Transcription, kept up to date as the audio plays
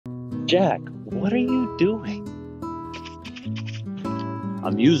Jack, what are you doing?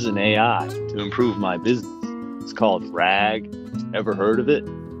 I'm using AI to improve my business. It's called RAG. Ever heard of it?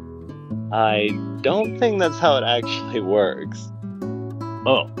 I don't think that's how it actually works.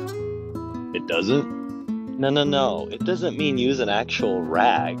 Oh, it doesn't? No. It doesn't mean use an actual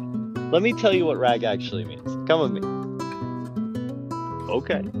RAG. Let me tell you what RAG actually means. Come with me.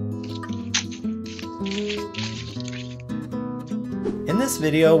 Okay. In this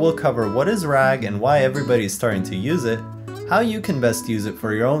video, we'll cover what is RAG and why everybody's starting to use it, how you can best use it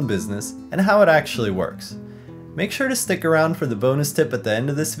for your own business, and how it actually works. Make sure to stick around for the bonus tip at the end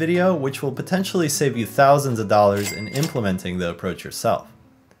of this video, which will potentially save you thousands of dollars in implementing the approach yourself.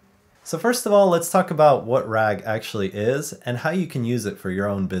 So first of all, let's talk about what RAG actually is and how you can use it for your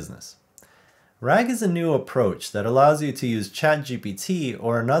own business. RAG is a new approach that allows you to use ChatGPT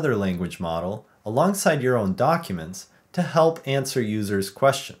or another language model alongside your own documents to help answer users'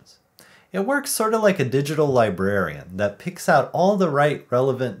 questions. It works sort of like a digital librarian that picks out all the right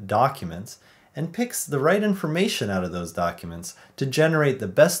relevant documents and picks the right information out of those documents to generate the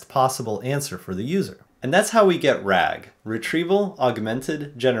best possible answer for the user. And that's how we get RAG, Retrieval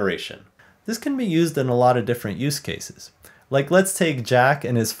Augmented Generation. This can be used in a lot of different use cases. Like let's take Jack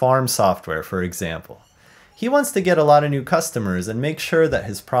and his farm software for example. He wants to get a lot of new customers and make sure that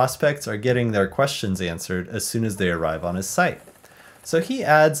his prospects are getting their questions answered as soon as they arrive on his site. So he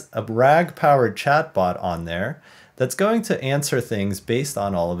adds a RAG-powered chatbot on there that's going to answer things based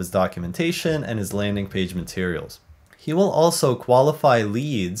on all of his documentation and his landing page materials. He will also qualify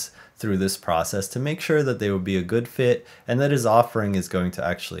leads through this process to make sure that they will be a good fit and that his offering is going to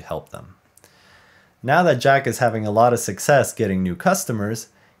actually help them. Now that Jack is having a lot of success getting new customers,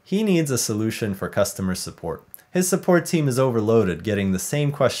 he needs a solution for customer support. His support team is overloaded, getting the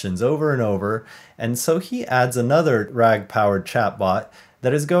same questions over and over, and so he adds another RAG-powered chatbot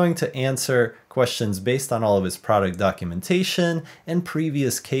that is going to answer questions based on all of his product documentation and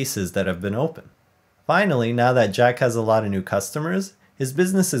previous cases that have been open. Finally, now that Jack has a lot of new customers, his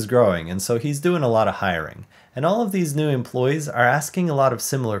business is growing, and so he's doing a lot of hiring. And all of these new employees are asking a lot of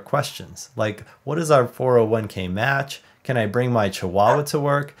similar questions, like what is our 401k match? Can I bring my Chihuahua to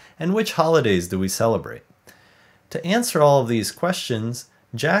work? And which holidays do we celebrate? To answer all of these questions,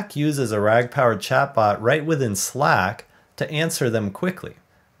 Jack uses a RAG-powered chatbot right within Slack to answer them quickly.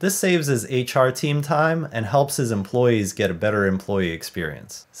 This saves his HR team time and helps his employees get a better employee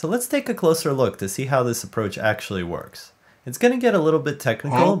experience. So let's take a closer look to see how this approach actually works. It's going to get a little bit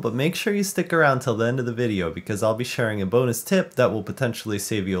technical, but make sure you stick around till the end of the video because I'll be sharing a bonus tip that will potentially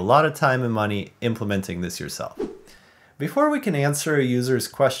save you a lot of time and money implementing this yourself. Before we can answer a user's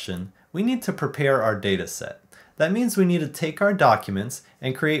question, we need to prepare our data set. That means we need to take our documents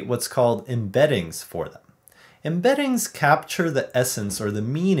and create what's called embeddings for them. Embeddings capture the essence or the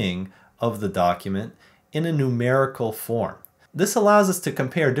meaning of the document in a numerical form. This allows us to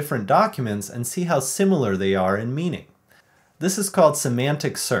compare different documents and see how similar they are in meaning. This is called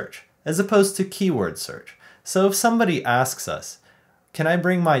semantic search, as opposed to keyword search. So if somebody asks us, "Can I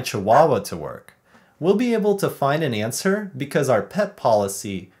bring my Chihuahua to work?" we'll be able to find an answer because our pet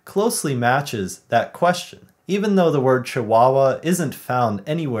policy closely matches that question, even though the word Chihuahua isn't found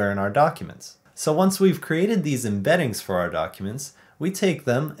anywhere in our documents. So once we've created these embeddings for our documents, we take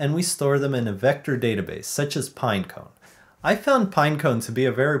them and we store them in a vector database, such as Pinecone. I found Pinecone to be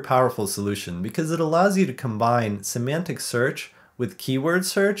a very powerful solution because it allows you to combine semantic search with keyword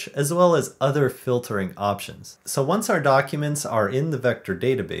search as well as other filtering options. So once our documents are in the vector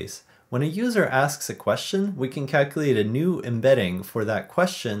database, when a user asks a question, we can calculate a new embedding for that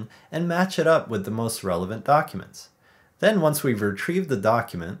question and match it up with the most relevant documents. Then once we've retrieved the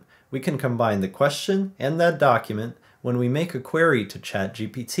document, we can combine the question and that document when we make a query to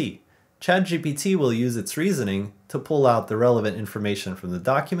ChatGPT. ChatGPT will use its reasoning to pull out the relevant information from the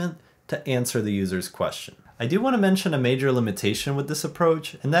document to answer the user's question. I do want to mention a major limitation with this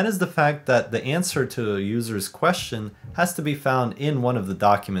approach, and that is the fact that the answer to a user's question has to be found in one of the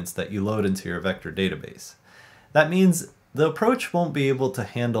documents that you load into your vector database. That means the approach won't be able to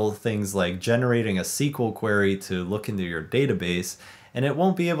handle things like generating a SQL query to look into your database, and it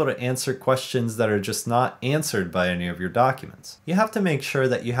won't be able to answer questions that are just not answered by any of your documents. You have to make sure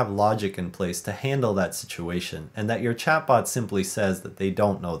that you have logic in place to handle that situation and that your chatbot simply says that they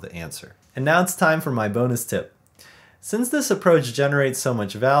don't know the answer. And now it's time for my bonus tip. Since this approach generates so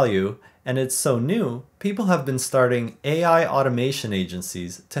much value and it's so new, people have been starting AI automation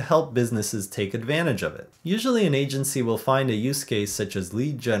agencies to help businesses take advantage of it. Usually an agency will find a use case such as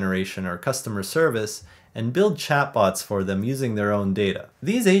lead generation or customer service and build chatbots for them using their own data.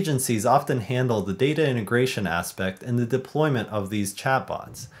 These agencies often handle the data integration aspect and the deployment of these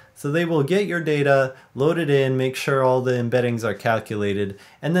chatbots. So they will get your data, load it in, make sure all the embeddings are calculated,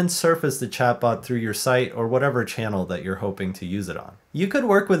 and then surface the chatbot through your site or whatever channel that you're hoping to use it on. You could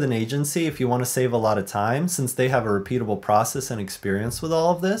work with an agency if you want to save a lot of time, since they have a repeatable process and experience with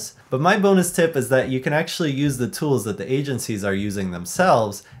all of this. But my bonus tip is that you can actually use the tools that the agencies are using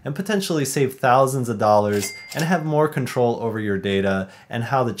themselves and potentially save thousands of dollars and have more control over your data and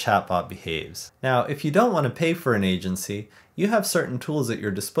how the chatbot behaves. Now, if you don't want to pay for an agency, you have certain tools at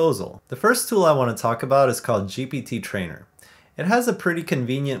your disposal. The first tool I want to talk about is called GPT Trainer. It has a pretty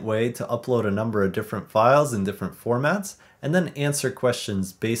convenient way to upload a number of different files in different formats and then answer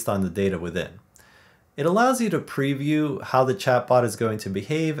questions based on the data within. It allows you to preview how the chatbot is going to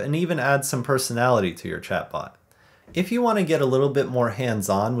behave and even add some personality to your chatbot. If you want to get a little bit more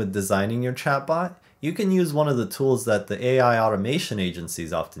hands-on with designing your chatbot, you can use one of the tools that the AI automation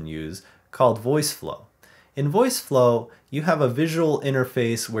agencies often use called Voiceflow. In Voiceflow, you have a visual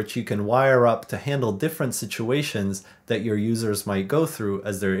interface which you can wire up to handle different situations that your users might go through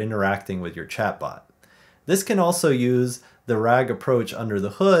as they're interacting with your chatbot. This can also use the RAG approach under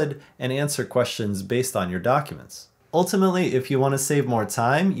the hood and answer questions based on your documents. Ultimately, if you want to save more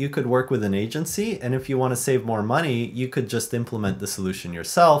time, you could work with an agency, and if you want to save more money, you could just implement the solution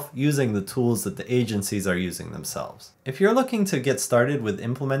yourself using the tools that the agencies are using themselves. If you're looking to get started with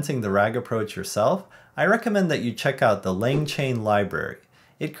implementing the RAG approach yourself, I recommend that you check out the LangChain library.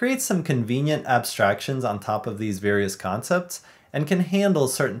 It creates some convenient abstractions on top of these various concepts and can handle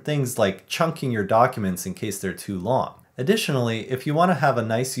certain things like chunking your documents in case they're too long. Additionally, if you want to have a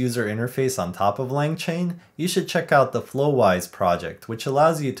nice user interface on top of LangChain, you should check out the Flowise project, which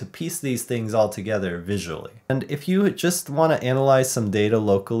allows you to piece these things all together visually. And if you just want to analyze some data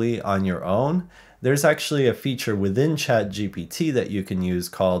locally on your own, there's actually a feature within ChatGPT that you can use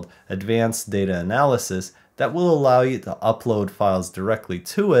called Advanced Data Analysis that will allow you to upload files directly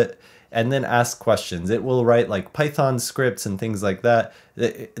to it and then ask questions. It will write like Python scripts and things like that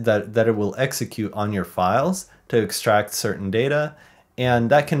that it will execute on your files to extract certain data.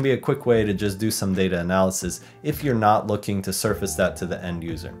 And that can be a quick way to just do some data analysis if you're not looking to surface that to the end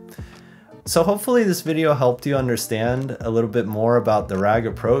user. So hopefully this video helped you understand a little bit more about the RAG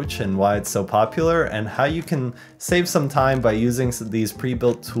approach and why it's so popular and how you can save some time by using these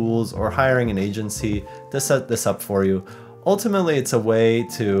pre-built tools or hiring an agency to set this up for you. Ultimately, it's a way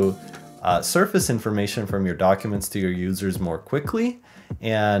to surface information from your documents to your users more quickly,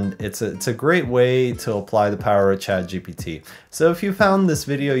 and it's a great way to apply the power of ChatGPT. So if you found this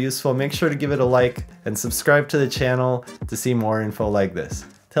video useful, make sure to give it a like and subscribe to the channel to see more info like this.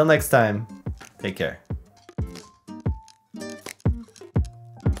 Till next time, take care.